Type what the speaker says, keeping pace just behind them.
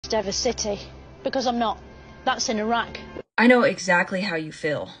ever city, because I'm not. That's in Iraq. I know exactly how you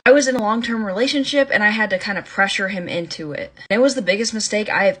feel. I was in a long-term relationship and I had to kind of pressure him into it. And it was the biggest mistake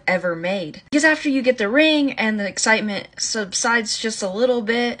I have ever made. Because after you get the ring and the excitement subsides just a little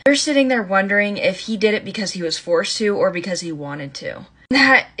bit, you're sitting there wondering if he did it because he was forced to or because he wanted to.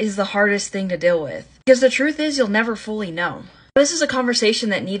 That is the hardest thing to deal with. Because the truth is, you'll never fully know. This is a conversation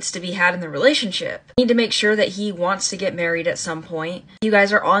that needs to be had in the relationship. You need to make sure that he wants to get married at some point. You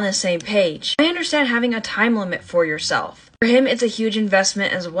guys are on the same page. I understand having a time limit for yourself. For him, it's a huge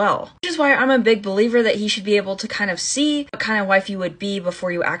investment as well. Which is why I'm a big believer that he should be able to kind of see what kind of wife you would be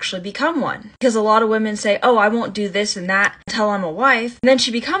before you actually become one. Because a lot of women say, oh, I won't do this and that until I'm a wife. And then she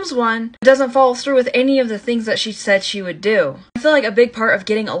becomes one, but doesn't follow through with any of the things that she said she would do. I feel like a big part of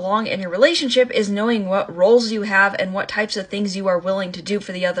getting along in your relationship is knowing what roles you have and what types of things you are willing to do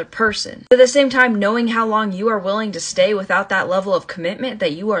for the other person. But at the same time, knowing how long you are willing to stay without that level of commitment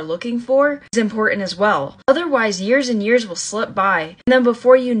that you are looking for is important as well. Otherwise, years and years will slip by, and then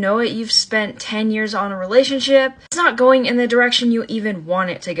before you know it, you've spent 10 years on a relationship. It's not going in the direction you even want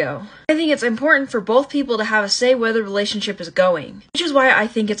it to go. I think it's important for both people to have a say where the relationship is going, which is why I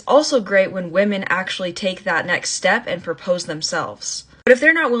think it's also great when women actually take that next step and propose themselves. But if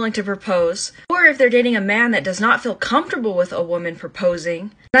they're not willing to propose, or if they're dating a man that does not feel comfortable with a woman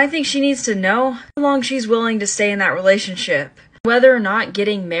proposing, then I think she needs to know how long she's willing to stay in that relationship. Whether or not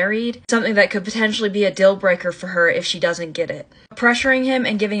getting married is something that could potentially be a deal breaker for her if she doesn't get it. Pressuring him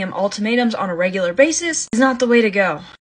and giving him ultimatums on a regular basis is not the way to go.